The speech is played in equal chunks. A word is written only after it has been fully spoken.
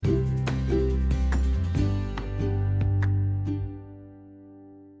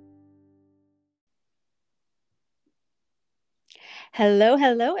Hello,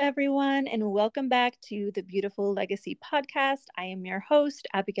 hello, everyone, and welcome back to the Beautiful Legacy podcast. I am your host,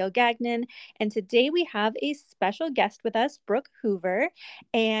 Abigail Gagnon, and today we have a special guest with us, Brooke Hoover,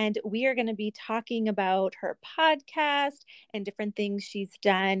 and we are going to be talking about her podcast and different things she's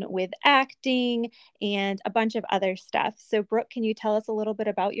done with acting and a bunch of other stuff. So, Brooke, can you tell us a little bit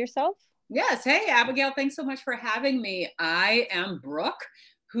about yourself? Yes. Hey, Abigail, thanks so much for having me. I am Brooke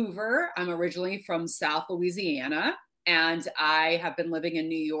Hoover. I'm originally from South Louisiana, and I have been living in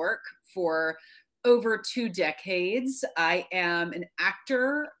New York for over 2 decades. I am an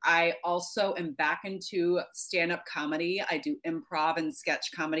actor. I also am back into stand-up comedy. I do improv and sketch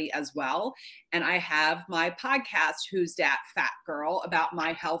comedy as well. And I have my podcast, Who's Dat Phat Girl, about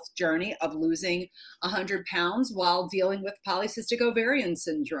my health journey of losing 100 pounds while dealing with polycystic ovarian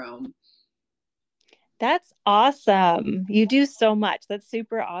syndrome. That's awesome. You do so much. That's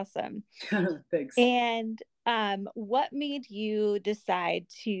super awesome. Thanks. And what made you decide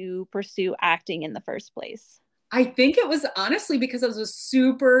to pursue acting in the first place? I think it was honestly because I was a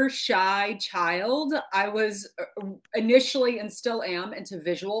super shy child. I was initially and still am into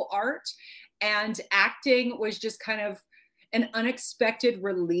visual art, and acting was just kind of an unexpected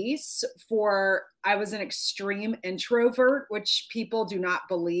release for I was an extreme introvert, which people do not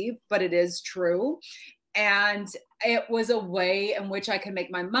believe, but it is true. And it was a way in which I could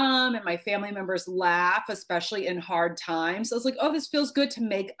make my mom and my family members laugh, especially in hard times. I was like, oh, this feels good to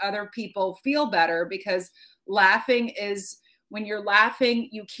make other people feel better because laughing is when you're laughing,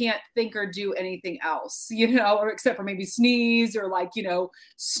 you can't think or do anything else, or except for maybe sneeze or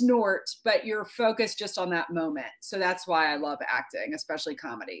snort, but you're focused just on that moment. So that's why I love acting, especially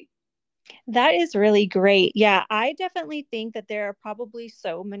comedy. That is really great. Yeah, I definitely think that there are probably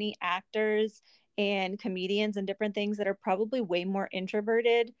so many actors and comedians and different things that are probably way more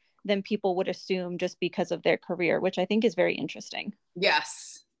introverted than people would assume just because of their career, which I think is very interesting.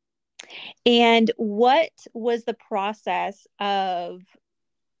 Yes. And what was the process of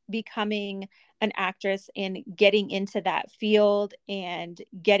becoming an actress and getting into that field and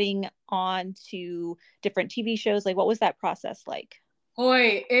getting on to different TV shows? Like, what was that process like?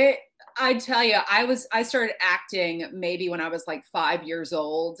 Boy, I tell you, I started acting maybe when I was like 5 years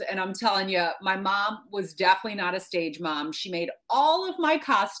old. And I'm telling you, my mom was definitely not a stage mom. She made all of my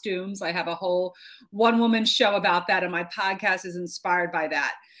costumes. I have a whole one woman show about that, and my podcast is inspired by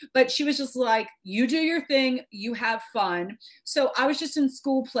that. But she was just like, you do your thing, you have fun. So I was just in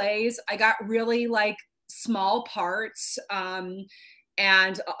school plays. I got really like small parts.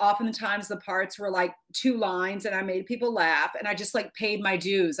 And oftentimes the parts were like 2 lines and I made people laugh, and I just like paid my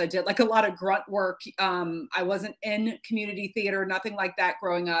dues. I did like a lot of grunt work. I wasn't in community theater, nothing like that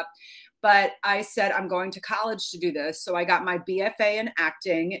growing up, but I said, I'm going to college to do this. So I got my BFA in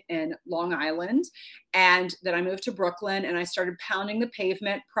acting in Long Island. And then I moved to Brooklyn and I started pounding the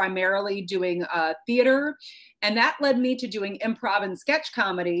pavement, primarily doing theater. And that led me to doing improv and sketch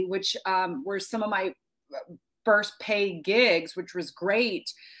comedy, which were some of my first paid gigs, which was great.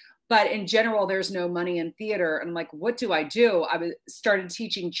 But in general, there's no money in theater. And I'm like, what do? I started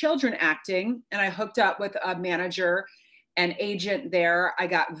teaching children acting, and I hooked up with a manager and agent there. I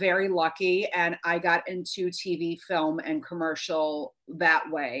got very lucky and I got into TV, film, and commercial that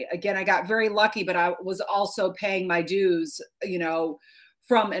way. Again, I got very lucky, but I was also paying my dues,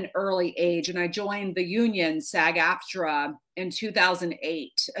 from an early age. And I joined the union, SAG-AFTRA, in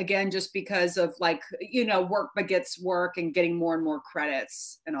 2008, again, just because of work begets work and getting more and more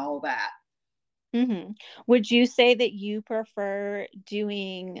credits and all that. Mm-hmm. Would you say that you prefer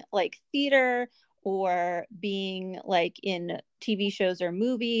doing like theater or being like in TV shows or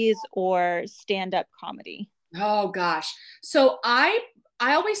movies or stand-up comedy? Oh gosh. So I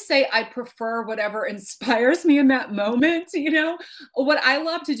always say I prefer whatever inspires me in that moment. What I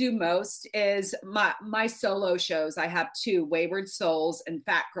love to do most is my solo shows. I have two, Wayward Souls and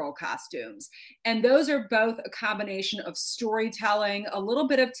Phat Girl Costumes. And those are both a combination of storytelling, a little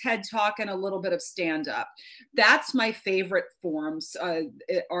bit of TED Talk, and a little bit of stand up. That's my favorite forms,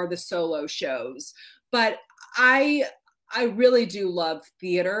 are the solo shows. But I I really do love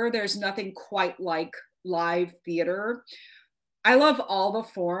theater. There's nothing quite like live theater. I love all the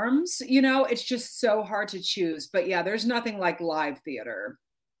forms, it's just so hard to choose. But yeah, there's nothing like live theater.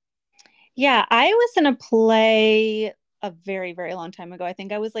 Yeah, I was in a play a very, very long time ago. I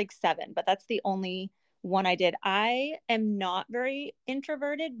think I was like 7, but that's the only one I did. I am not very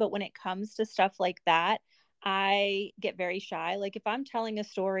introverted, but when it comes to stuff like that, I get very shy. Like if I'm telling a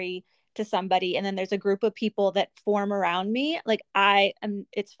story to somebody and then there's a group of people that form around me, like I am,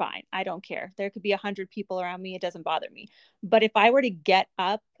 it's fine. I don't care. There could be 100 people around me. It doesn't bother me. But if I were to get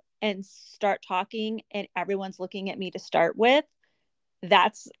up and start talking and everyone's looking at me to start with,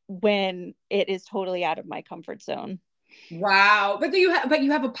 that's when it is totally out of my comfort zone. Wow. But you have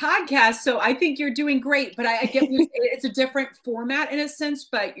a podcast, so I think you're doing great. But I get what you're saying. It's a different format in a sense,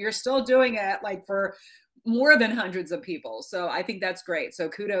 but you're still doing it like for more than hundreds of people. So I think that's great. So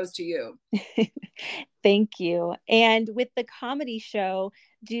kudos to you. Thank you. And with the comedy show,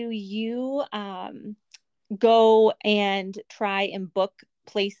 do you go and try and book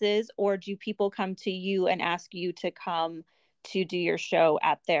places, or do people come to you and ask you to come to do your show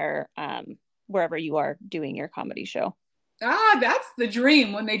at their wherever you are doing your comedy show? Ah, that's the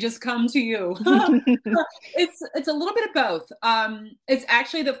dream when they just come to you. It's a little bit of both. It's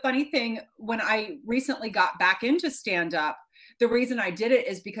actually the funny thing when I recently got back into stand up, the reason I did it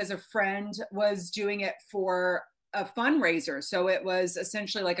is because a friend was doing it for a fundraiser. So it was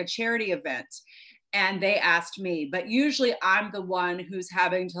essentially like a charity event, and they asked me, but usually I'm the one who's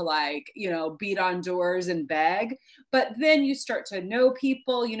having to like, beat on doors and beg. But then you start to know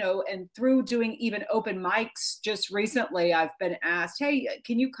people, and through doing even open mics just recently, I've been asked, hey,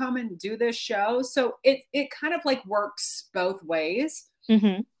 can you come and do this show? So it kind of like works both ways.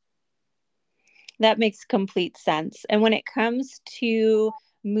 Hmm. That makes complete sense. And when it comes to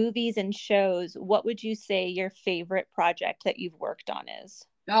movies and shows, what would you say your favorite project that you've worked on is?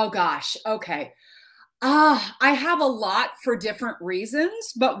 Oh gosh. Okay. I have a lot for different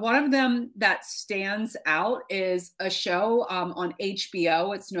reasons, but one of them that stands out is a show on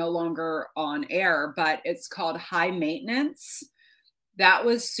HBO. It's no longer on air, but it's called High Maintenance. That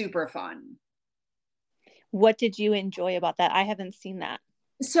was super fun. What did you enjoy about that? I haven't seen that.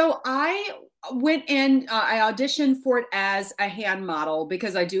 So I went in, I auditioned for it as a hand model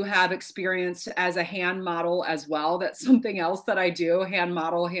because I do have experience as a hand model as well. That's something else that I do, hand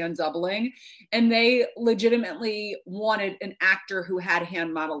model, hand doubling. And they legitimately wanted an actor who had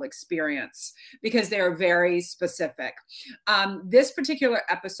hand model experience because they're very specific. This particular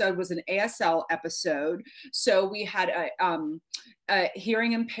episode was an ASL episode. So we had a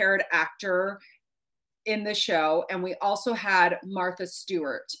hearing impaired actor in the show, and we also had Martha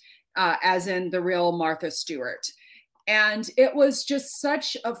Stewart, as in the real Martha Stewart. And it was just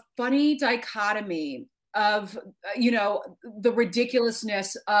such a funny dichotomy of, the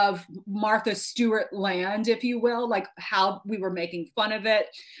ridiculousness of Martha Stewart land, if you will, like how we were making fun of it.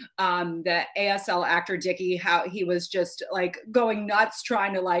 The ASL actor Dickie, how he was just like going nuts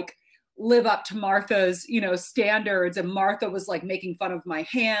trying to like live up to Martha's, standards. And Martha was like making fun of my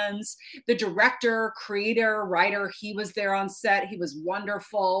hands. The director, creator, writer, he was there on set. He was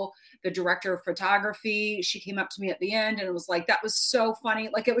wonderful. The director of photography, she came up to me at the end and it was like, that was so funny.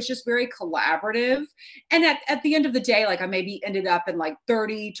 Like it was just very collaborative. And at the end of the day, like I maybe ended up in like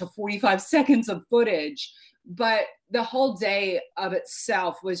 30 to 45 seconds of footage, but the whole day of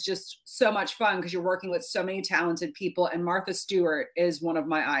itself was just so much fun because you're working with so many talented people. And Martha Stewart is one of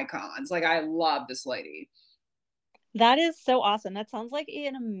my icons. Like I love this lady. That is so awesome. That sounds like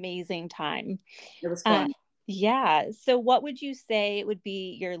an amazing time. It was Uh, fun. yeah. So, what would you say would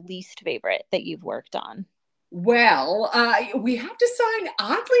be your least favorite that you've worked on? Well, we have to sign,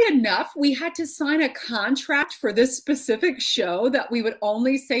 oddly enough, we had to sign a contract for this specific show that we would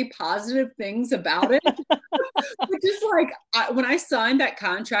only say positive things about it. Which is like, when I signed that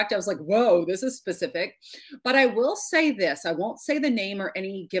contract, I was like, whoa, this is specific. But I will say this, I won't say the name or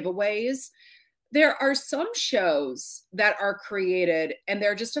any giveaways. There are some shows that are created and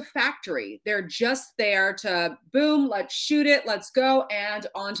they're just a factory. They're just there to boom, let's shoot it, let's go, and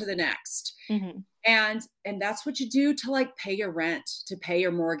on to the next. Mm-hmm. And that's what you do to like pay your rent, to pay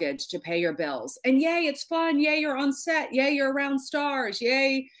your mortgage, to pay your bills. And yay, it's fun. Yay, you're on set. Yay, you're around stars.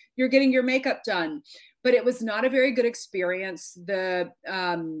 Yay, you're getting your makeup done. But it was not a very good experience. The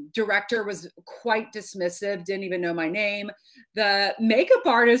director was quite dismissive, didn't even know my name. The makeup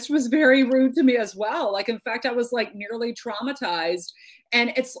artist was very rude to me as well. Like, in fact, I was like nearly traumatized.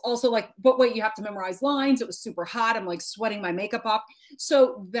 And it's also like, but wait, you have to memorize lines. It was super hot. I'm like sweating my makeup off.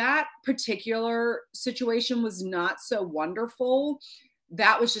 So that particular situation was not so wonderful.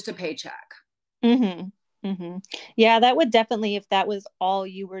 That was just a paycheck. Mm-hmm. Mm-hmm. Yeah, that would definitely, if that was all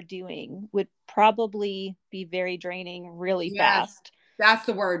you were doing, would probably be very draining really Yes, fast. that's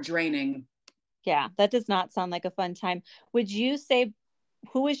the word, draining. Yeah, that does not sound like a fun time. Would you say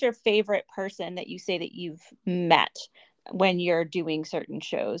who is your favorite person that you say that you've met when you're doing certain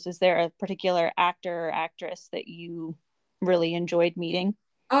shows? Is there a particular actor or actress that you really enjoyed meeting?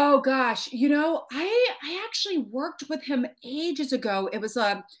 Oh gosh, I actually worked with him ages ago. It was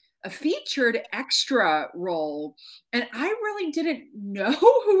a featured extra role. And I really didn't know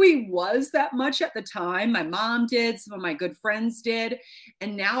who he was that much at the time. My mom did, some of my good friends did.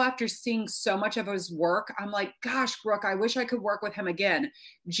 And now, after seeing so much of his work, I'm like, gosh, Brooke, I wish I could work with him again.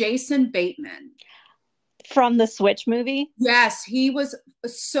 Jason Bateman. From the Switch movie. Yes, he was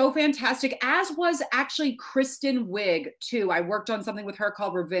so fantastic, as was actually Kristen Wiig, too. I worked on something with her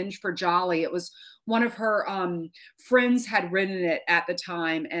called Revenge for Jolly. It was one of her friends had written it at the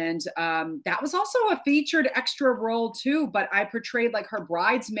time. And that was also a featured extra role, too. But I portrayed like her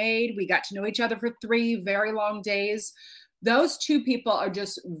bridesmaid. We got to know each other for 3 very long days. Those two people are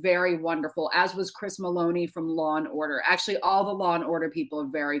just very wonderful, as was Chris Maloney from Law and Order. Actually, all the Law and Order people are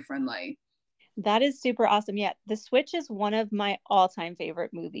very friendly. That is super awesome. Yeah, The Switch is one of my all-time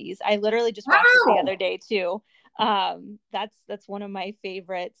favorite movies. I literally just watched it the Wow. other day too. That's one of my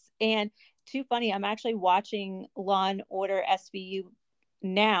favorites. And too funny, I'm actually watching Law and Order SVU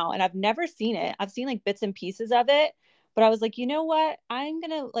now, and I've never seen it. I've seen like bits and pieces of it, but I was like, you know what? I'm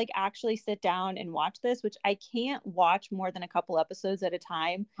gonna like actually sit down and watch this, which I can't watch more than a couple episodes at a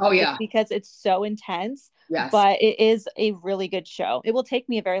time Oh, just yeah. because it's so intense. Yes. But it is a really good show. It will take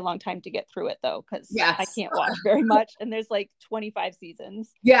me a very long time to get through it though, because I Yes. can't watch very much, and there's like 25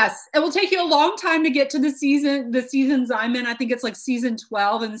 seasons. Yes. It will take you a long time to get to the seasons I'm in. I think it's like season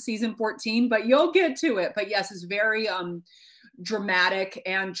 12 and season 14, but you'll get to it. But yes, it's very dramatic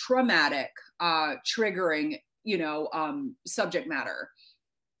and traumatic, triggering, subject matter.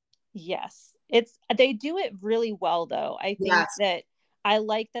 Yes. They do it really well though. I think Yes. that I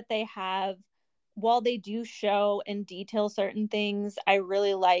like that they have, while they do show and detail certain things, I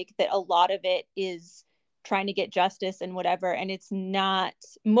really like that a lot of it is trying to get justice and whatever. And it's not,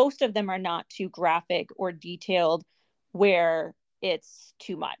 most of them are not too graphic or detailed where it's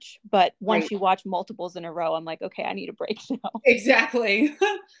too much. But once Right. you watch multiples in a row, I'm like, okay, I need a break now. Exactly.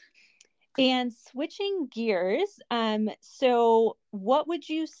 And switching gears, so what would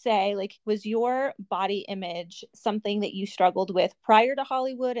you say, like, was your body image something that you struggled with prior to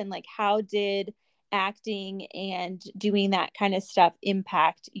Hollywood? And like, how did acting and doing that kind of stuff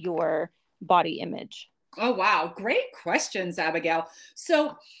impact your body image? Oh, wow. Great questions, Abigail.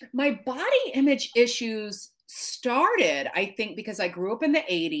 So, my body image issues started, I think, because I grew up in the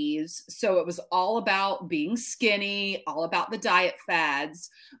 80s. So, it was all about being skinny, all about the diet fads.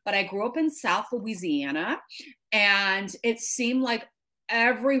 But I grew up in South Louisiana, and it seemed like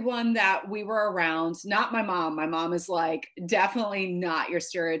everyone that we were around, not my mom is like definitely not your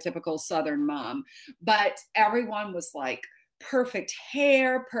stereotypical Southern mom, but everyone was like, perfect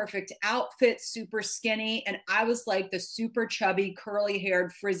hair, perfect outfit, super skinny. And I was like the super chubby, curly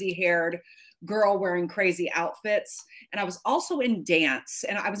haired, frizzy haired girl wearing crazy outfits. And I was also in dance,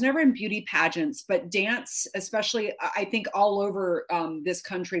 and I was never in beauty pageants, but dance, especially, I think all over this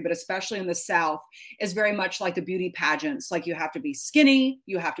country, but especially in the South, is very much like the beauty pageants. Like, you have to be skinny,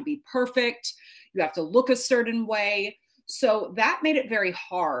 you have to be perfect, you have to look a certain way. So that made it very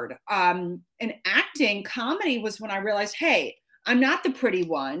hard. And acting, comedy was when I realized, hey, I'm not the pretty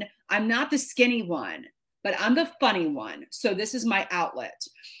one, I'm not the skinny one, but I'm the funny one. So this is my outlet.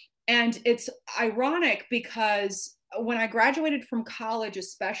 And it's ironic because when I graduated from college,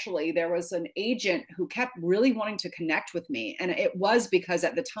 especially, there was an agent who kept really wanting to connect with me. And it was because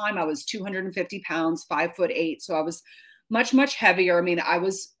at the time I was 250 pounds, 5'8". So I was much, much heavier. I mean, I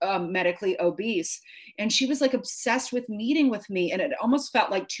was medically obese. And she was like obsessed with meeting with me. And it almost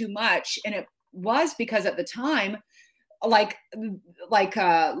felt like too much. And it was because at the time, like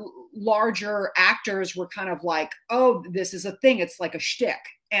larger actors were kind of like, oh, this is a thing. It's like a shtick.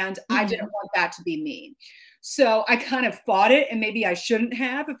 And I didn't Mm-hmm. want that to be me. So I kind of fought it, and maybe I shouldn't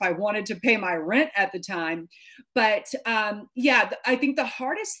have if I wanted to pay my rent at the time. But yeah, I think the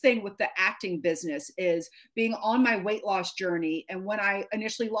hardest thing with the acting business is being on my weight loss journey. And when I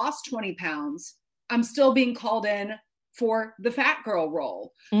initially lost 20 pounds, I'm still being called in for the fat girl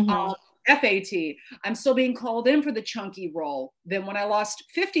role. Mm-hmm. FAT. I'm still being called in for the chunky role. Then when I lost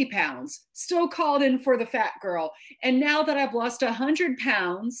 50 pounds, still called in for the fat girl. And now that I've lost 100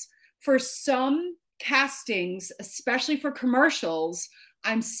 pounds, for some castings, especially for commercials,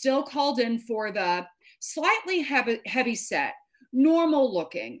 I'm still called in for the slightly heavy set, normal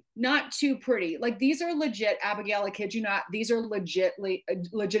looking, not too pretty. Like, these are legit, Abigail, I kid you not, these are legitimately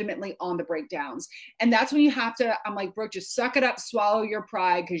on the breakdowns. And that's when you have to, I'm like, Brooke, just suck it up, swallow your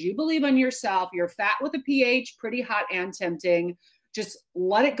pride, because you believe in yourself. You're fat with a pH, pretty hot and tempting. Just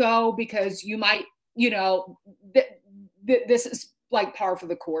let it go, because you might, this is like par for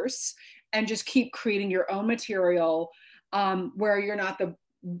the course. And just keep creating your own material, where you're not the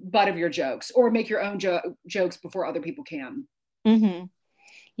butt of your jokes, or make your own jokes before other people can. Mm-hmm.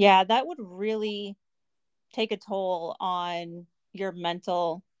 Yeah, that would really take a toll on your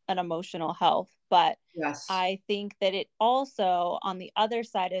mental and emotional health. But Yes. I think that it also, on the other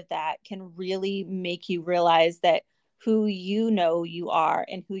side of that, can really make you realize that who you know you are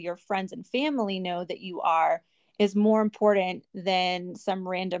and who your friends and family know that you are is more important than some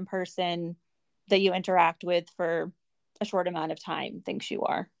random person that you interact with for a short amount of time thinks you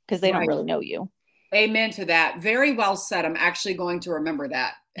are, because they don't Right. really know you. Amen to that. Very well said. I'm actually going to remember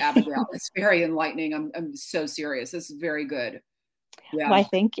that, Abigail. It's very enlightening. I'm so serious. This is very good. Yeah. Why,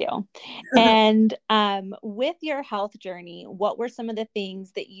 thank you. And with your health journey, what were some of the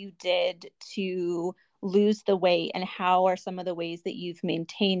things that you did to lose the weight, and how are some of the ways that you've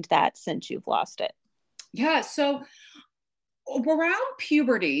maintained that since you've lost it? Yeah. So around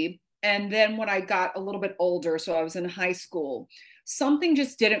puberty, and then when I got a little bit older, so I was in high school, something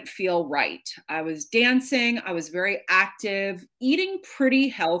just didn't feel right. I was dancing, I was very active, eating pretty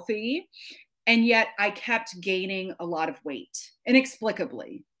healthy, and yet I kept gaining a lot of weight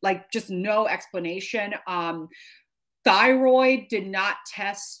inexplicably, like just no explanation. Thyroid did not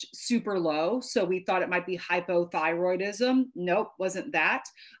test super low, so we thought it might be hypothyroidism. Nope, wasn't that.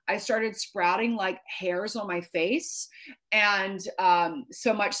 I started sprouting like hairs on my face, and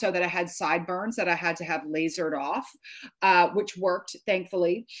so much so that I had sideburns that I had to have lasered off, which worked,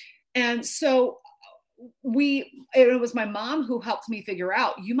 thankfully. And so it was my mom who helped me figure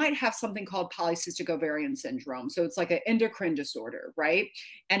out you might have something called polycystic ovarian syndrome. So it's like an endocrine disorder, right?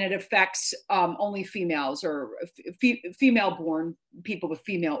 And it affects only females or female born people with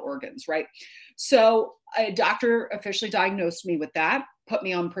female organs, right? So a doctor officially diagnosed me with that, put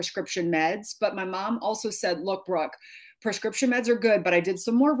me on prescription meds. But my mom also said, look, Brooke, prescription meds are good, but I did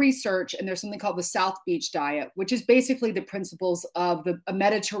some more research, and there's something called the South Beach diet, which is basically the principles of a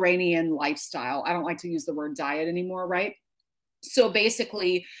Mediterranean lifestyle. I don't like to use the word diet anymore, right? So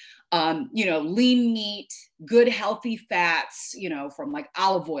basically, lean meat, good healthy fats, from like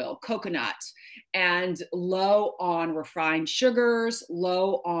olive oil, coconut, and low on refined sugars,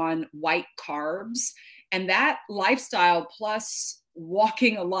 low on white carbs. And that lifestyle plus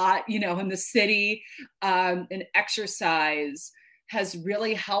walking a lot, in the city, and exercise has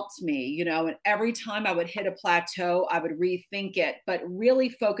really helped me, and every time I would hit a plateau, I would rethink it, but really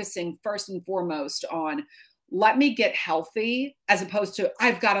focusing first and foremost on let me get healthy as opposed to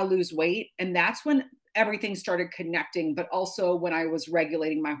I've got to lose weight. And that's when everything started connecting, but also when I was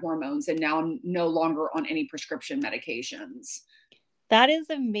regulating my hormones, and now I'm no longer on any prescription medications. That is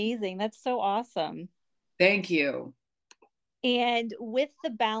amazing. That's so awesome. Thank you. And with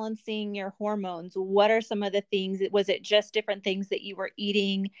the balancing your hormones, what are some of the things? Was it just different things that you were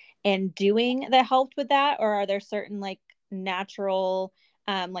eating and doing that helped with that? Or are there certain like natural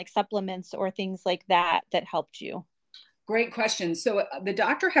like supplements or things like that that helped you? Great question. So the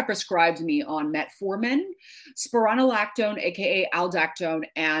doctor had prescribed me on metformin, spironolactone, aka aldactone,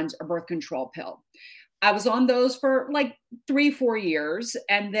 and a birth control pill. I was on those for like 3, 4 years.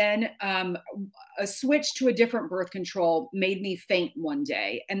 And then a switch to a different birth control made me faint one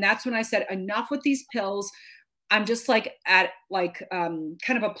day. And that's when I said, enough with these pills. I'm just like at like kind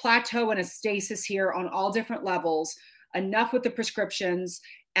of a plateau and a stasis here on all different levels. Enough with the prescriptions.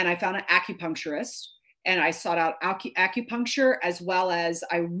 And I found an acupuncturist, and I sought out acupuncture, as well as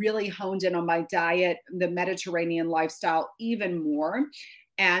I really honed in on my diet, the Mediterranean lifestyle even more.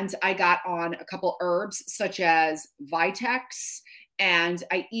 And I got on a couple herbs such as Vitex, and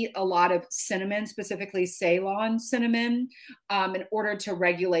I eat a lot of cinnamon, specifically Ceylon cinnamon, in order to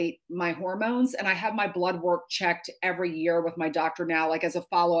regulate my hormones. And I have my blood work checked every year with my doctor now, like as a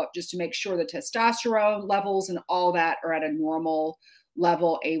follow up, just to make sure the testosterone levels and all that are at a normal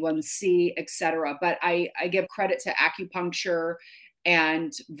level, A1C, etc. But I give credit to acupuncture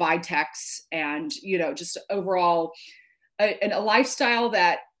and Vitex, and just overall a lifestyle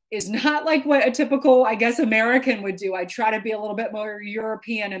that is not like what a typical, I guess, American would do. I try to be a little bit more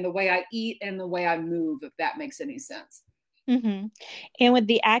European in the way I eat and the way I move, if that makes any sense. Mm-hmm. And with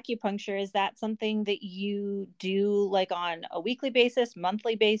the acupuncture, is that something that you do like on a weekly basis,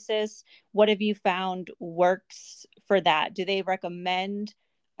 monthly basis? What have you found works for that? Do they recommend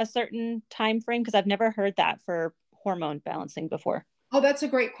a certain time frame? Because I've never heard that for hormone balancing before. Oh, that's a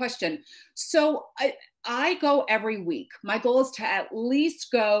great question. So I go every week. My goal is to at least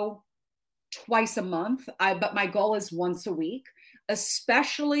go twice a month. But my goal is once a week,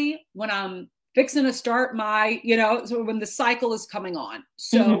 especially when I'm fixing to start my, so when the cycle is coming on.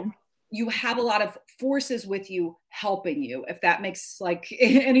 So Mm-hmm. you have a lot of forces with you helping you, if that makes like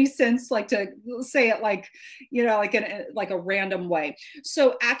any sense, like to say it like, like like a random way.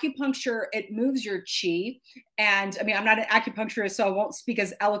 So acupuncture, it moves your chi. And I mean, I'm not an acupuncturist, so I won't speak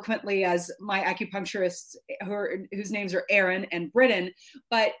as eloquently as my acupuncturists whose names are Aaron and Britton,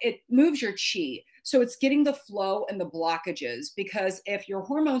 but it moves your chi. So it's getting the flow and the blockages, because if your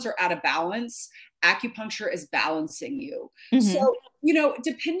hormones are out of balance, acupuncture is balancing you. So, Hmm.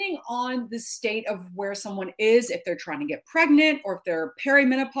 depending on the state of where someone is, if they're trying to get pregnant or if they're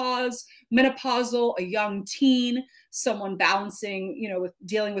perimenopause, menopausal, a young teen, someone balancing, with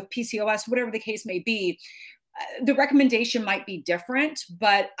dealing with PCOS, whatever the case may be, the recommendation might be different.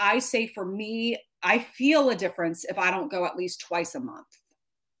 But I say for me, I feel a difference if I don't go at least twice a month.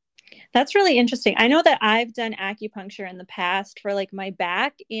 That's really interesting. I know that I've done acupuncture in the past for like my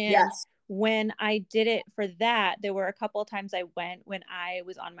back. And Yes. when I did it for that, there were a couple of times I went when I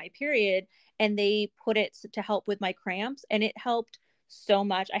was on my period and they put it to help with my cramps and it helped so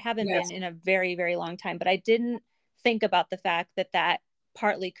much. I haven't Yes. been in a very, very long time, but I didn't think about the fact that that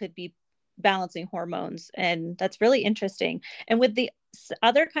partly could be balancing hormones. And that's really interesting. And with the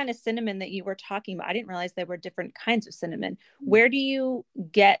other kind of cinnamon that you were talking about, I didn't realize there were different kinds of cinnamon. Where do you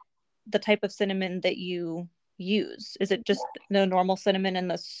get the type of cinnamon that you use? Is it just the normal cinnamon in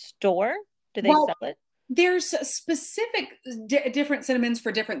the store? Do they Well, sell it? there's specific different cinnamons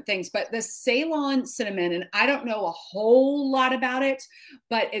for different things, but the Ceylon cinnamon, and I don't know a whole lot about it,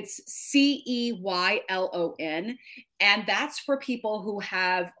 but it's Ceylon, and that's for people who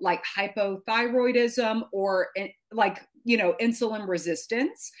have like hypothyroidism or like insulin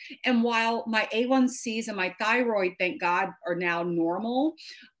resistance. And while my A1Cs and my thyroid, thank God, are now normal,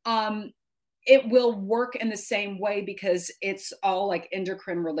 um, it will work in the same way because it's all like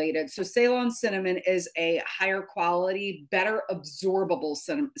endocrine related. So Ceylon cinnamon is a higher quality, better absorbable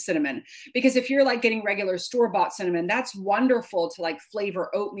cinnamon. Because if you're like getting regular store-bought cinnamon, that's wonderful to like flavor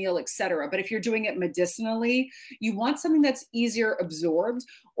oatmeal, etc. But if you're doing it medicinally, you want something that's easier absorbed.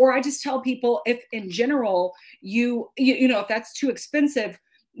 Or I just tell people, if in general if that's too expensive,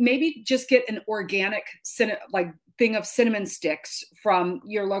 maybe just get an organic like thing of cinnamon sticks from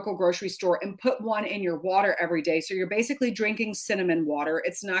your local grocery store and put one in your water every day. So you're basically drinking cinnamon water.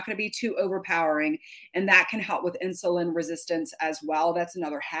 It's not going to be too overpowering. And that can help with insulin resistance as well. That's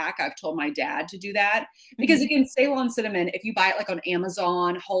another hack. I've told my dad to do that. Because Mm-hmm. again, Ceylon cinnamon, if you buy it like on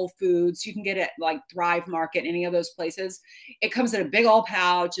Amazon, Whole Foods, you can get it like Thrive Market, any of those places. It comes in a big old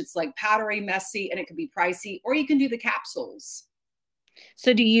pouch. It's like powdery, messy, and it can be pricey. Or you can do the capsules.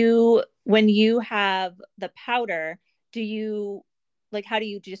 So do you, when you have the powder, do you like, how do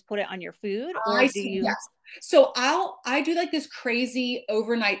you just put it on your food or I do see. you? Yes. So I do like this crazy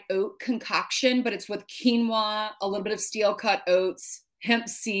overnight oat concoction, but it's with quinoa, a little bit of steel cut oats, hemp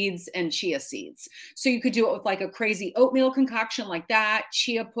seeds, and chia seeds. So you could do it with like a crazy oatmeal concoction like that,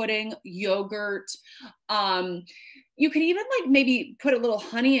 chia pudding, yogurt. Um, you could even like maybe put a little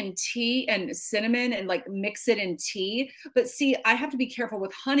honey and tea and cinnamon and like mix it in tea. But see, I have to be careful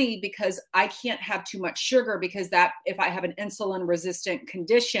with honey because I can't have too much sugar, because that, if I have an insulin resistant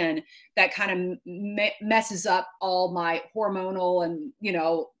condition, that kind of messes up all my hormonal, and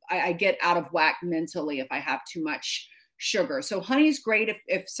I get out of whack mentally if I have too much sugar. So honey is great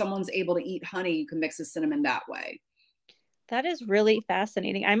if someone's able to eat honey. You can mix the cinnamon that way. That is really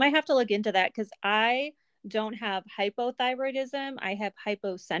fascinating. I might have to look into that because I don't have hypothyroidism. I have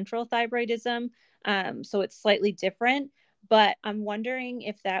hypocentral thyroidism. So it's slightly different. But I'm wondering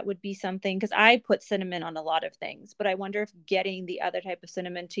if that would be something because I put cinnamon on a lot of things, but I wonder if getting the other type of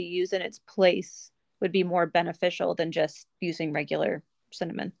cinnamon to use in its place would be more beneficial than just using regular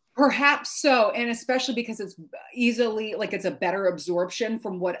cinnamon. Perhaps so. And especially because it's easily like it's a better absorption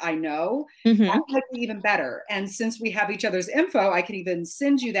from what I know. That Hmm. might be even better. And since we have each other's info, I can even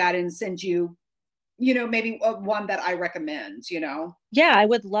send you that and send you, maybe one that I recommend. Yeah, I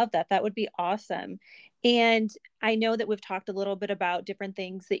would love that. That would be awesome. And I know that we've talked a little bit about different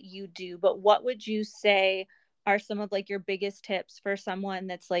things that you do, but what would you say are some of like your biggest tips for someone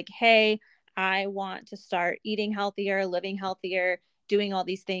that's like, hey, I want to start eating healthier, living healthier, doing all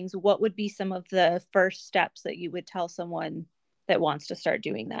these things? What would be some of the first steps that you would tell someone that wants to start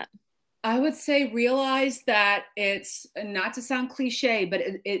doing that? I would say realize that it's not to sound cliche, but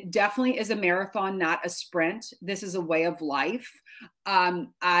it definitely is a marathon, not a sprint. This is a way of life.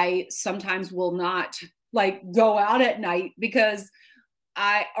 I sometimes will not like go out at night because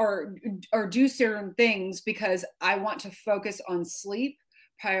or do certain things because I want to focus on sleep,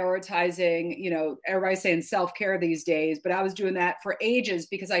 prioritizing, everybody's saying self-care these days, but I was doing that for ages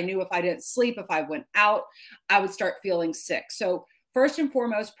because I knew if I didn't sleep, if I went out, I would start feeling sick. So first and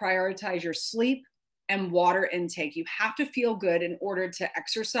foremost, prioritize your sleep. and water intake. You have to feel good in order to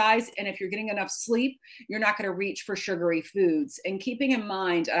exercise. And if you're getting enough sleep, you're not going to reach for sugary foods. And keeping in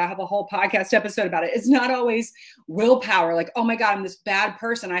mind, I have a whole podcast episode about it, it's not always willpower, like, oh my God, I'm this bad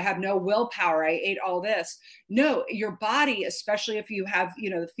person, I have no willpower, I ate all this. No, your body, especially if you have,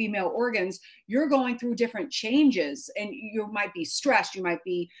 the female organs, you're going through different changes, and you might be stressed, you might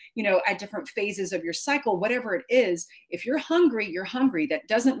be, at different phases of your cycle, whatever it is. If you're hungry, you're hungry. That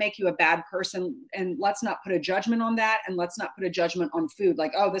doesn't make you a bad person. And let's not put a judgment on that. And let's not put a judgment on food,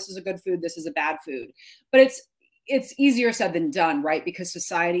 like, oh, this is a good food, this is a bad food. But it's easier said than done, right? Because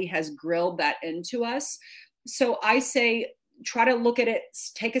society has grilled that into us. So I say, try to look at it,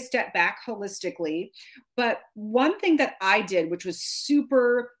 take a step back holistically. But one thing that I did, which was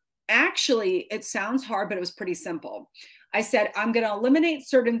super, actually, it sounds hard, but it was pretty simple. I said, I'm going to eliminate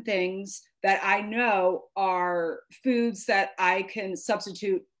certain things that I know are foods that I can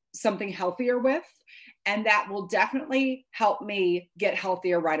substitute something healthier with, and that will definitely help me get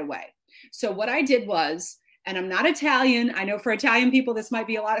healthier right away. So what I did was, and I'm not Italian, I know for Italian people this might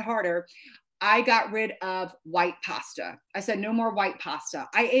be a lot harder, I got rid of white pasta. I said, no more white pasta.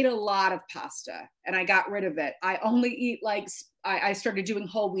 I ate a lot of pasta and I got rid of it. I only eat I started doing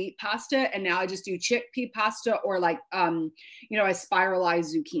whole wheat pasta, and now I just do chickpea pasta, or I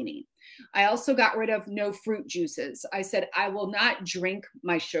spiralize zucchini. I also got rid of no fruit juices. I said, I will not drink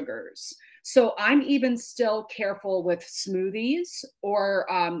my sugars. So I'm even still careful with smoothies or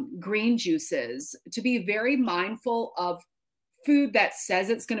green juices, to be very mindful of food that says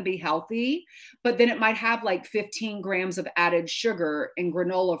it's going to be healthy, but then it might have like 15 grams of added sugar in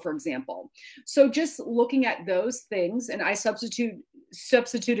granola, for example. So just looking at those things, and I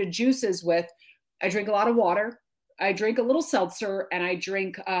substituted juices with, I drink a lot of water, I drink a little seltzer, and I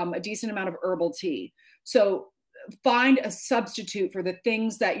drink a decent amount of herbal tea. So find a substitute for the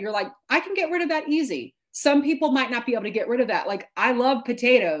things that you're like, I can get rid of that easy. Some people might not be able to get rid of that. Like, I love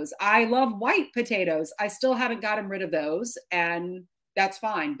potatoes. I love white potatoes. I still haven't gotten rid of those, and that's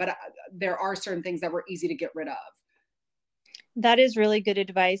fine. But there are certain things that were easy to get rid of. That is really good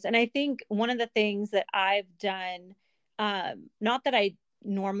advice. And I think one of the things that I've done, not that I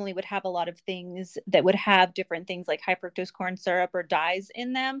normally would have a lot of things that would have different things like high fructose corn syrup or dyes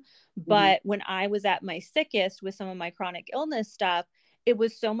in them. Mhm. But when I was at my sickest with some of my chronic illness stuff, it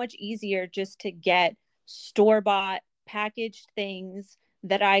was so much easier just to get store-bought packaged things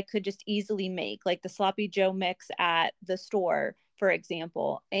that I could just easily make, like the sloppy Joe mix at the store, for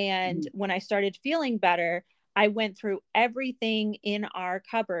example. And Mhm. when I started feeling better, I went through everything in our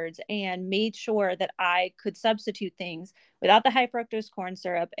cupboards and made sure that I could substitute things without the high fructose corn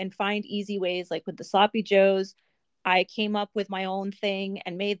syrup and find easy ways. Like with the sloppy joes, I came up with my own thing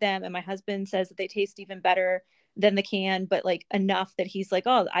and made them, and my husband says that they taste even better than the can, but like enough that he's like,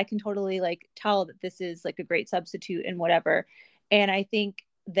 oh, I can totally like tell that this is like a great substitute and whatever. And I think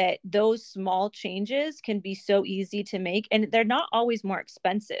that those small changes can be so easy to make, and they're not always more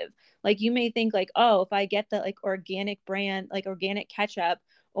expensive. Like, you may think like, oh, if I get the like organic brand, like organic ketchup,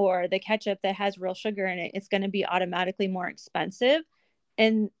 or the ketchup that has real sugar in it, it's going to be automatically more expensive,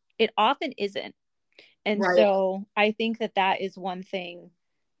 and it often isn't. And Right. so I think that that is one thing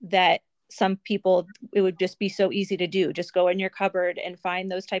that some people, it would just be so easy to do. Just go in your cupboard and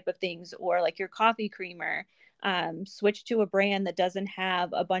find those type of things, or like your coffee creamer, switch to a brand that doesn't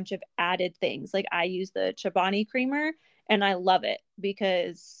have a bunch of added things. Like, I use the Chobani creamer and I love it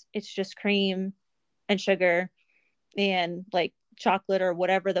because it's just cream and sugar and like chocolate or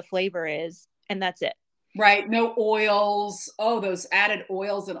whatever the flavor is, and that's it. Right. No oils. Oh, those added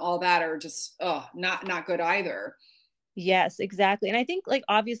oils and all that are just, not good either. Yes, exactly. And I think like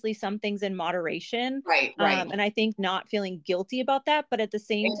obviously some things in moderation. Right. Right. And I think not feeling guilty about that, but at the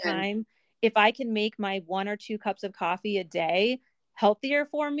same Amen. time, if I can make my 1 or 2 cups of coffee a day healthier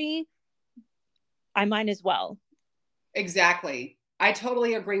for me, I might as well. Exactly. I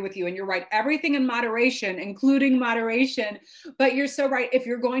totally agree with you. And you're right. Everything in moderation, including moderation. But you're so right. If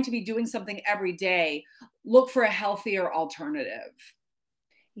you're going to be doing something every day, look for a healthier alternative.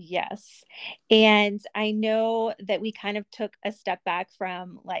 Yes. And I know that we kind of took a step back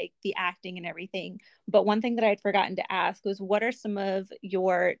from like the acting and everything, but one thing that I'd forgotten to ask was, what are some of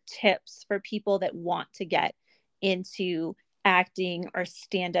your tips for people that want to get into acting or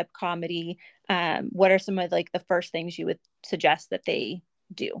stand-up comedy? What are some of like the first things you would suggest that they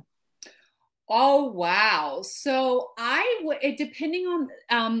do? Oh wow. So I would, it depending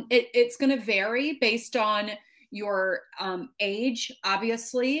on it's going to vary based on your age,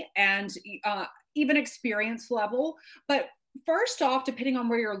 obviously, and even experience level. But first off, depending on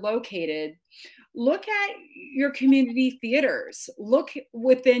where you're located, look at your community theaters, look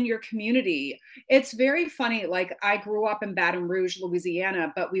within your community. It's very funny. Like, I grew up in Baton Rouge,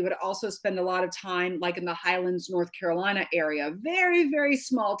 Louisiana, but we would also spend a lot of time like in the Highlands, North Carolina area. Very, very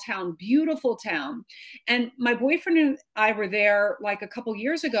small town, beautiful town. And my boyfriend and I were there like a couple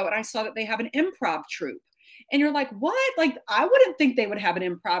years ago, and I saw that they have an improv troupe. And you're like, what? Like, I wouldn't think they would have an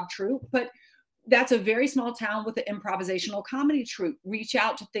improv troupe, but that's a very small town with an improvisational comedy troupe. Reach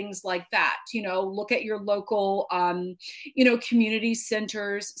out to things like that. Look at your local, community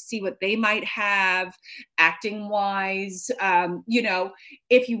centers, see what they might have acting wise.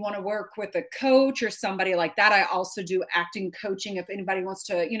 If you want to work with a coach or somebody like that, I also do acting coaching if anybody wants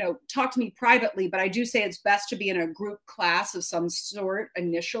to, talk to me privately. But I do say it's best to be in a group class of some sort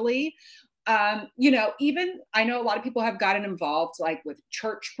initially. Even I know a lot of people have gotten involved like with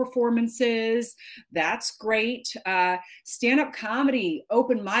church performances. That's great. Stand-up comedy,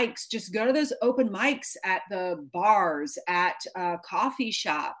 open mics, just go to those open mics at the bars, at coffee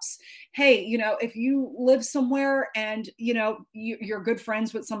shops. Hey, if you live somewhere and, you're good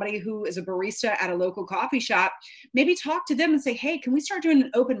friends with somebody who is a barista at a local coffee shop, maybe talk to them and say, hey, can we start doing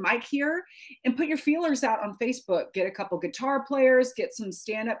an open mic here? And put your feelers out on Facebook, get a couple guitar players, get some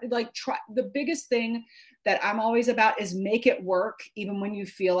stand-up, like try. The biggest thing that I'm always about is make it work, even when you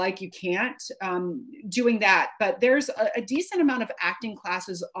feel like you can't, doing that. But there's a decent amount of acting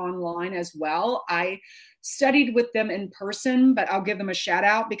classes online as well. I studied with them in person, but I'll give them a shout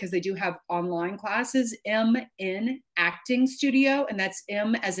out because they do have online classes. MN Acting Studio, and that's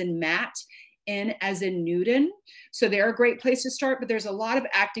M as in Matt, N as in Newton. So they're a great place to start, but there's a lot of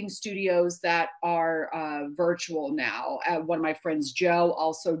acting studios that are virtual now. One of my friends, Joe,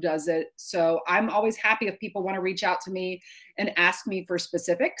 also does it. So I'm always happy if people want to reach out to me and ask me for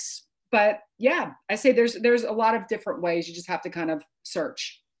specifics. But yeah, I say there's a lot of different ways. You just have to kind of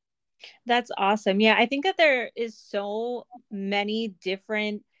search. That's awesome. Yeah, I think that there is so many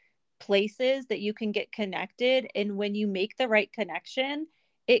different places that you can get connected. And when you make the right connection,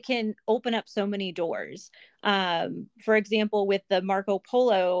 it can open up so many doors. For example, with the Marco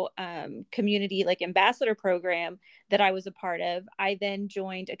Polo community, like ambassador program that I was a part of, I then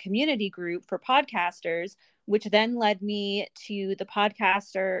joined a community group for podcasters, which then led me to the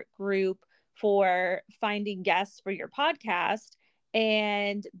podcaster group for finding guests for your podcast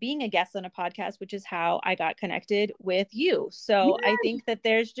and being a guest on a podcast, which is how I got connected with you. So I think that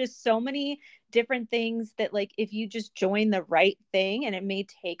there's just so many different things that, like, if you just join the right thing, and it may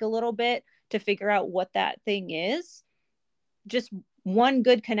take a little bit to figure out what that thing is, just one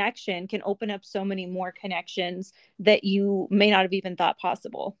good connection can open up so many more connections that you may not have even thought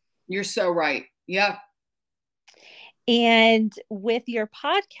possible. You're so right. Yeah. And with your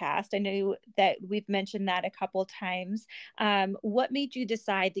podcast, I know that we've mentioned that a couple times. What made you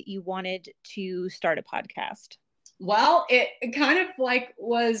decide that you wanted to start a podcast? Well, it kind of like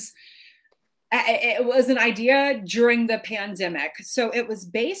it was an idea during the pandemic. So it was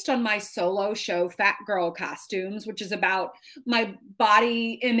based on my solo show, Phat Girl Costumes, which is about my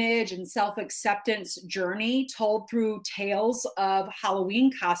body image and self-acceptance journey told through tales of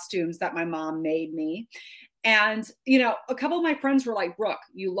Halloween costumes that my mom made me. And, a couple of my friends were like, Brooke,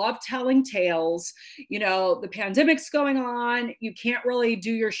 you love telling tales. The pandemic's going on. You can't really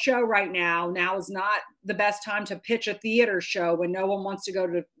do your show right now. Now is not the best time to pitch a theater show when no one wants to go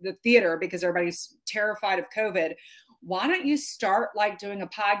to the theater because everybody's terrified of COVID. Why don't you start like doing a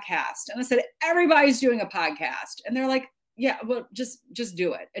podcast? And I said, everybody's doing a podcast. And they're like, yeah, well, just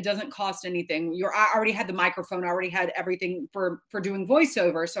do it. It doesn't cost anything. I already had the microphone, I already had everything for doing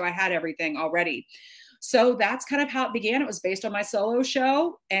voiceover. So I had everything already. So that's kind of how it began. It was based on my solo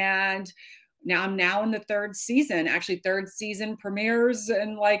show. And now I'm in the third season. Actually, third season premieres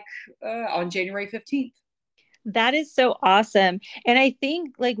on January 15th. That is so awesome. And I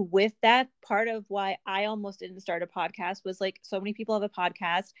think like with that, part of why I almost didn't start a podcast was like so many people have a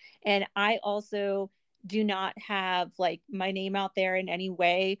podcast, and I also do not have like my name out there in any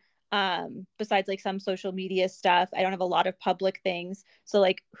way. Besides like some social media stuff, I don't have a lot of public things. So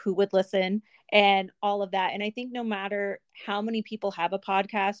like who would listen and all of that. And I think no matter how many people have a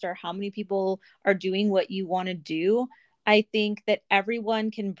podcast or how many people are doing what you want to do, I think that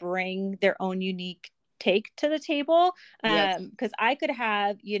everyone can bring their own unique take to the table. Yes. Because I could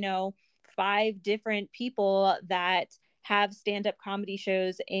have, 5 different people that have stand-up comedy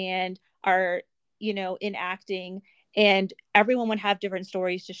shows and are, in acting, and everyone would have different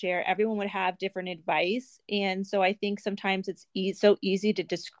stories to share. Everyone would have different advice. And so I think sometimes it's so easy to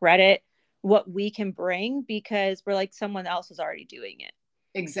discredit what we can bring because we're like, someone else is already doing it.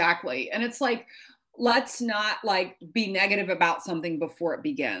 Exactly. And it's like, let's not like be negative about something before it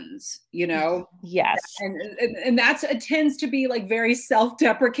begins, you know? Yes. And that's, it tends to be like very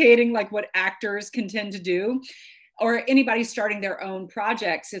self-deprecating, like what actors can tend to do, or anybody starting their own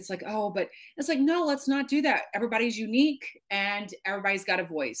projects. It's like, oh, but it's like, no, let's not do that. Everybody's unique and everybody's got a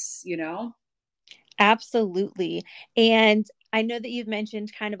voice, you know? Absolutely. And I know that you've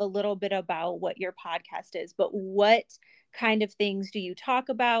mentioned kind of a little bit about what your podcast is, but what kind of things do you talk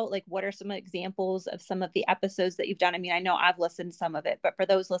about? Like, what are some examples of some of the episodes that you've done? I mean, I know I've listened to some of it, but for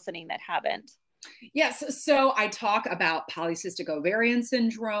those listening that haven't. Yes. So I talk about polycystic ovarian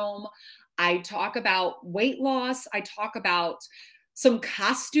syndrome. I talk about weight loss. I talk about some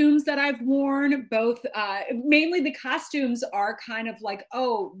costumes that I've worn, both mainly the costumes are kind of like,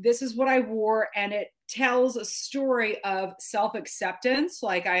 oh, this is what I wore. And it tells a story of self acceptance.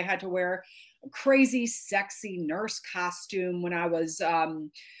 Like I had to wear a crazy, sexy nurse costume when I was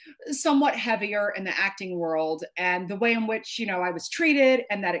somewhat heavier in the acting world, and the way in which, you know, I was treated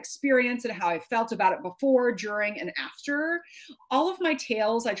and that experience and how I felt about it before, during, and after. All of my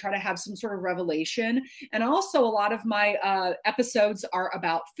tales, I try to have some sort of revelation. And also, a lot of my episodes are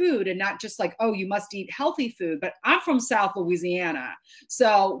about food, and not just like, oh, you must eat healthy food. But I'm from South Louisiana.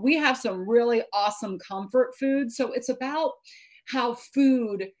 So we have some really awesome comfort food. So it's about how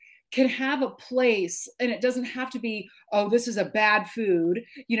food can have a place, and it doesn't have to be, oh, this is a bad food,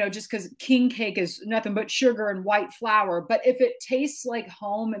 you know, just because king cake is nothing but sugar and white flour. But if it tastes like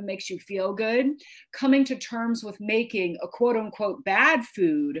home and makes you feel good, coming to terms with making a quote unquote bad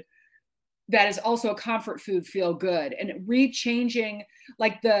food that is also a comfort food feel good, and rechanging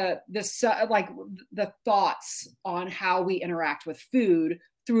like like the thoughts on how we interact with food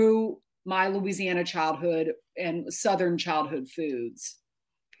through my Louisiana childhood and Southern childhood foods.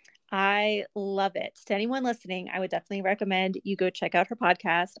 I love it. To anyone listening, I would definitely recommend you go check out her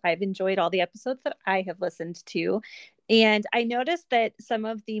podcast. I've enjoyed all the episodes that I have listened to. And I noticed that some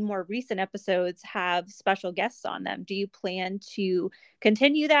of the more recent episodes have special guests on them. Do you plan to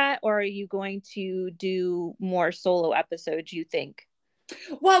continue that, or are you going to do more solo episodes, you think?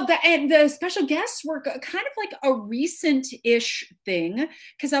 Well, the special guests were kind of like a recent-ish thing,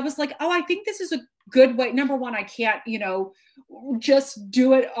 because I was like, oh, I think this is a good way. Number one, I can't, you know, just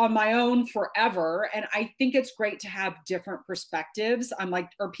do it on my own forever. And I think it's great to have different perspectives. I'm like,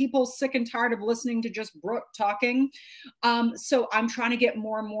 are people sick and tired of listening to just Brooke talking? So I'm trying to get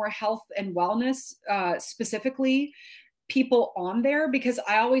more and more health and wellness, specifically people on there, because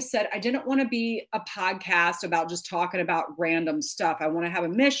I always said I didn't want to be a podcast about just talking about random stuff. I want to have a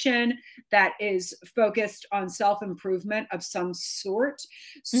mission that is focused on self-improvement of some sort.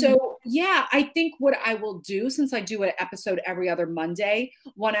 Mhm. So, yeah, I think what I will do, since I do an episode every other Monday,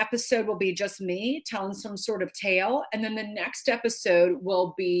 one episode will be just me telling some sort of tale, and then the next episode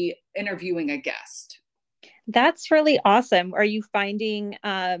will be interviewing a guest. That's really awesome. Are you finding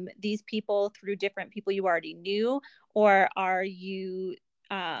these people through different people you already knew, or are you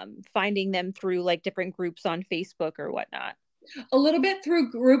finding them through like different groups on Facebook or whatnot? A little bit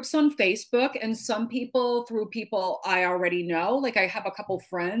through groups on Facebook, and some people through people I already know. Like I have a couple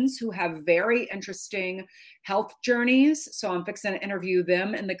friends who have very interesting health journeys. So I'm fixing to interview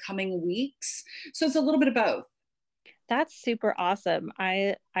them in the coming weeks. So it's a little bit of both. That's super awesome.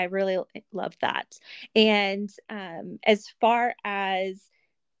 I really love that. And as far as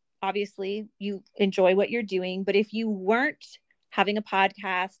obviously you enjoy what you're doing, but if you weren't having a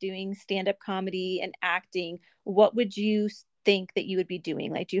podcast, doing stand-up comedy and acting, what would you think that you would be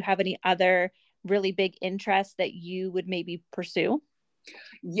doing? Like, do you have any other really big interests that you would maybe pursue?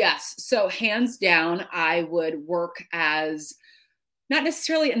 Yes. So hands down, I would work as not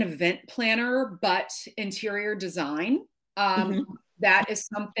necessarily an event planner, but interior design. Um, Mhm. that is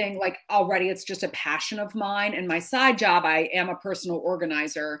something like already it's just a passion of mine. And my side job, I am a personal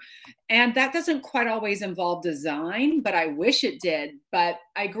organizer. And that doesn't quite always involve design, but I wish it did. But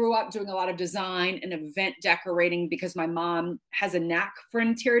I grew up doing a lot of design and event decorating because my mom has a knack for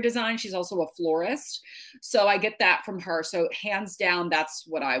interior design. She's also a florist. So I get that from her. So hands down, that's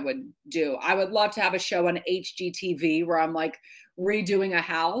what I would do. I would love to have a show on HGTV where I'm like redoing a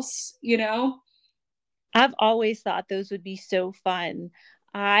house, you know? I've always thought those would be so fun.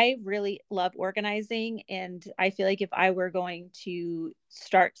 I really love organizing, and I feel like if I were going to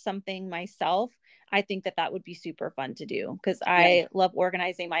start something myself, I think that that would be super fun to do because Yeah. I love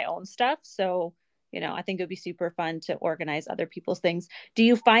organizing my own stuff. So, I think it would be super fun to organize other people's things. Do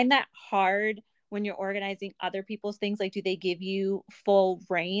you find that hard when you're organizing other people's things? Like, do they give you full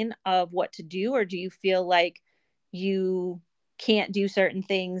reign of what to do, or do you feel like you can't do certain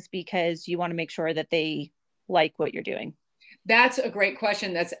things because you want to make sure that they like what you're doing? That's a great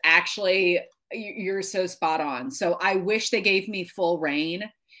question. That's actually You're so spot on. So I wish they gave me full reign,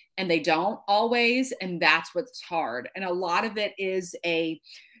 and they don't always. And that's what's hard. And a lot of it is a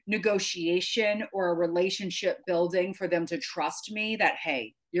negotiation or a relationship building for them to trust me that,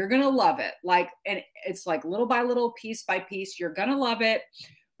 hey, you're going to love it. Like, and it's like little by little, piece by piece, you're going to love it,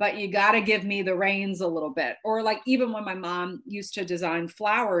 but you got to give me the reins a little bit. Or like even when my mom used to design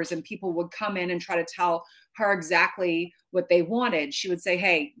flowers and people would come in and try to tell her exactly what they wanted, she would say,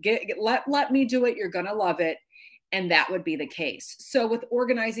 hey, let me do it. You're going to love it. And that would be the case. So with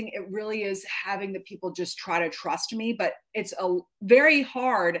organizing, it really is having the people just try to trust me, but it's a very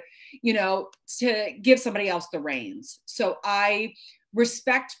hard, to give somebody else the reins. So I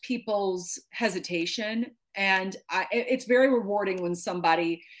respect people's hesitation, and it's very rewarding when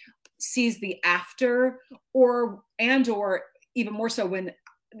somebody sees the after, or even more so when,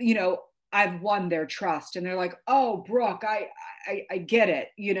 I've won their trust and they're like, oh, Brooke, I get it,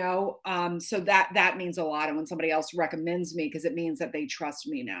 so that means a lot. And when somebody else recommends me, because it means that they trust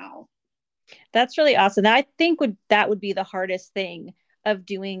me now. That's really awesome. I think that would be the hardest thing of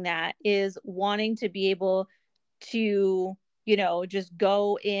doing that, is wanting to be able to, just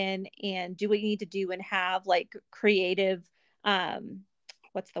go in and do what you need to do and have like creative,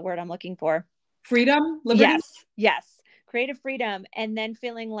 what's the word I'm looking for? Freedom, liberty. Yes. Creative freedom. And then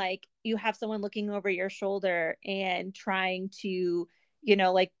feeling like you have someone looking over your shoulder and trying to,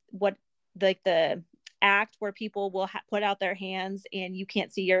 like the act where people will put out their hands and you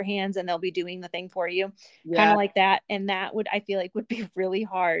can't see your hands and they'll be doing the thing for you. Kind Yeah, of like that. And that I feel like would be really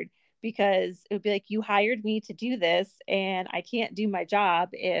hard, because it would be like, you hired me to do this and I can't do my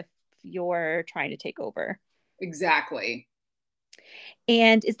job if you're trying to take over. exactly.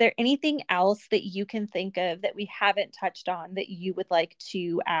 And is there anything else that you can think of that we haven't touched on that you would like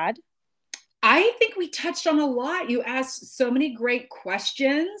to add? I think we touched on a lot. You asked so many great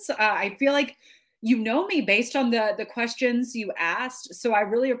questions. I feel like you know me based on the questions you asked. So I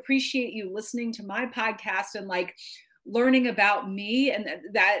really appreciate you listening to my podcast and like learning about me, and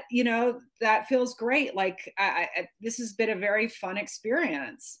that feels great. Like this has been a very fun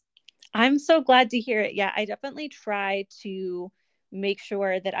experience. I'm so glad to hear it. Yeah, I definitely try to make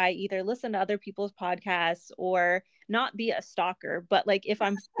sure that I either listen to other people's podcasts or not be a stalker, but like if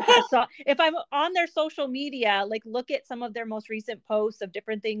if I'm on their social media, like look at some of their most recent posts of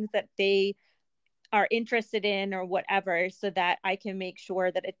different things that they are interested in or whatever, so that I can make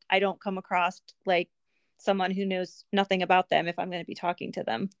sure that I don't come across like someone who knows nothing about them if I'm going to be talking to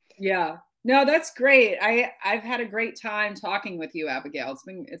them. Yeah. No, that's great. I've had a great time talking with you, Abigail.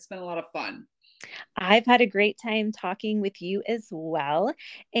 It's been a lot of fun. I've had a great time talking with you as well.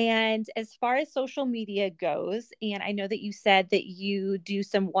 And as far as social media goes, and I know that you said that you do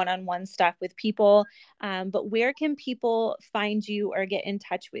some one-on-one stuff with people, but where can people find you or get in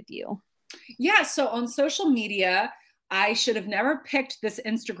touch with you? Yeah, so on social media, I should have never picked this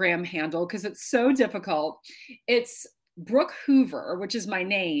Instagram handle because it's so difficult. It's Brooke Hoover, which is my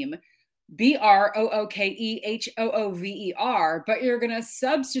name, BROOKEHOOVER, but you're going to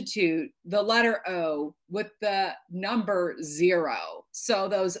substitute the letter O with the number 0. So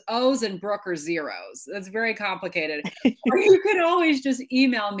those O's in Brooke are zeros. That's very complicated. Or you can always just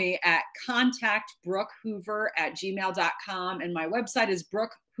email me at contactbrookhoover@gmail.com. And my website is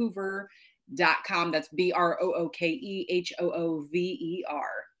brookehoover.com. That's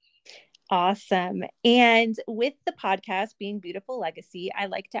BROOKEHOOVER. Awesome. And with the podcast being Beautiful Legacy, I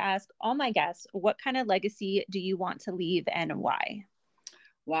like to ask all my guests, what kind of legacy do you want to leave and why?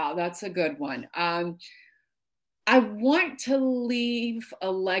 Wow, that's a good one. I want to leave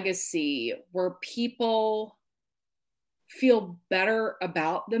a legacy where people feel better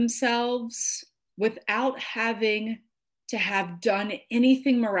about themselves without having to have done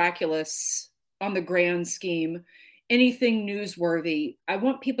anything miraculous on the grand scheme, anything newsworthy. I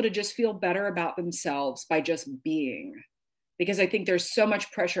want people to just feel better about themselves by just being, because I think there's so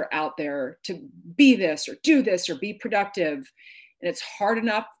much pressure out there to be this or do this or be productive. And it's hard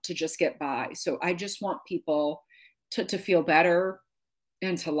enough to just get by. So I just want people to feel better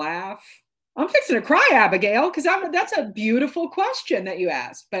and to laugh. I'm fixing to cry, Abigail, because that's a beautiful question that you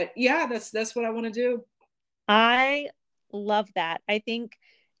asked. But yeah, that's what I want to do. I love that. I think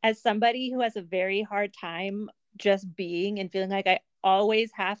as somebody who has a very hard time just being and feeling like I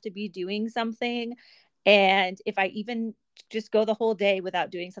always have to be doing something, and if I even just go the whole day without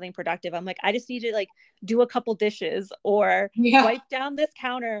doing something productive, I'm like, I just need to like do a couple dishes or Yeah. wipe down this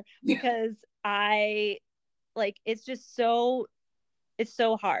counter, because I like it's so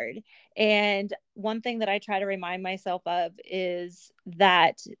hard. And one thing that I try to remind myself of is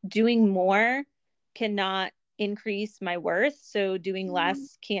that doing more cannot increase my worth. So doing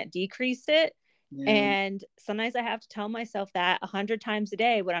less can't decrease it. Yeah. And sometimes I have to tell myself that 100 times a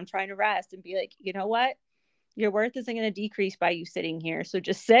day when I'm trying to rest and be like, you know what? Your worth isn't going to decrease by you sitting here. So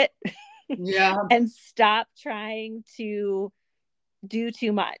just sit Yeah. and stop trying to do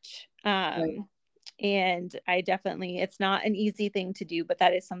too much. Right. And I definitely, it's not an easy thing to do, but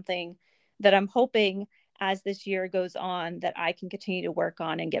that is something that I'm hoping as this year goes on that I can continue to work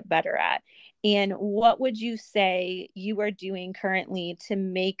on and get better at. And what would you say you are doing currently to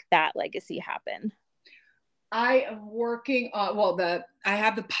make that legacy happen? I am working on, well, I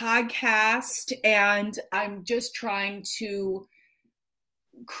have the podcast and I'm just trying to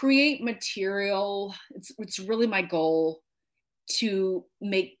create material. It's really my goal to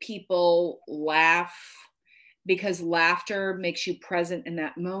make people laugh because laughter makes you present in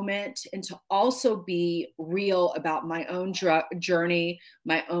that moment, and to also be real about my own journey,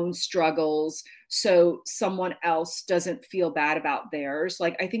 my own struggles, so someone else doesn't feel bad about theirs.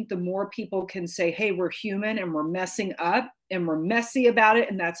 Like, I think the more people can say, hey, we're human and we're messing up and we're messy about it,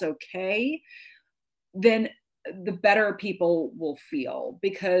 and that's okay, then the better people will feel.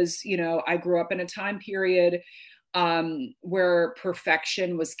 Because, I grew up in a time period where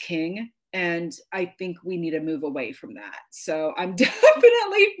perfection was king. And I think we need to move away from that. So I'm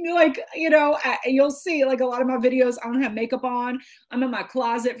definitely like, you'll see like a lot of my videos, I don't have makeup on. I'm in my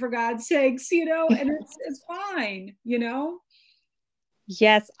closet, for God's sakes, and it's fine.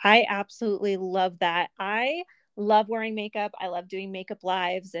 Yes, I absolutely love that. I love wearing makeup. I love doing makeup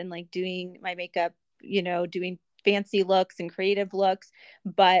lives and like doing my makeup, doing fancy looks and creative looks.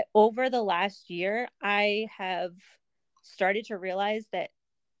 But over the last year, I have started to realize that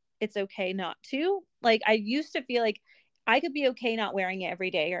it's okay not to. Like, I used to feel like I could be okay not wearing it every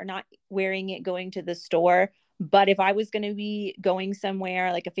day or not wearing it going to the store. But if I was going to be going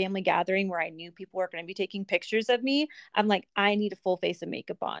somewhere like a family gathering where I knew people were going to be taking pictures of me, I'm like, I need a full face of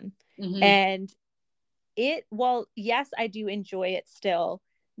makeup on. Hmm. And well, yes, I do enjoy it still.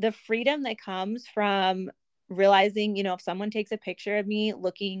 The freedom that comes from realizing, if someone takes a picture of me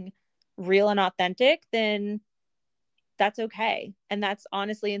looking real and authentic, then that's okay. And that's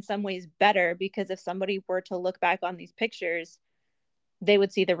honestly in some ways better, because if somebody were to look back on these pictures, they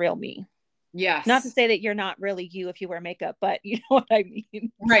would see the real me. Not to Yes. say that you're not really you if you wear makeup, but you know what I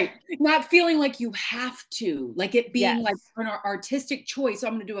mean. Right. Not feeling like you have to, like it being like Yes. an artistic choice.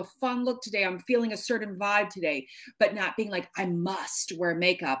 I'm going to do a fun look today. I'm feeling a certain vibe today, but not being like, I must wear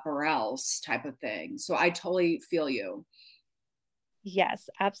makeup or else type of thing. So I totally feel you. Yes,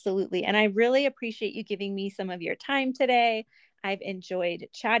 absolutely. And I really appreciate you giving me some of your time today. I've enjoyed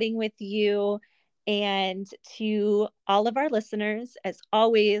chatting with you. And to all of our listeners, as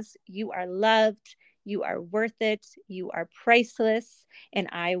always, you are loved, you are worth it, you are priceless, and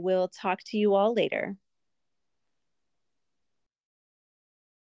I will talk to you all later.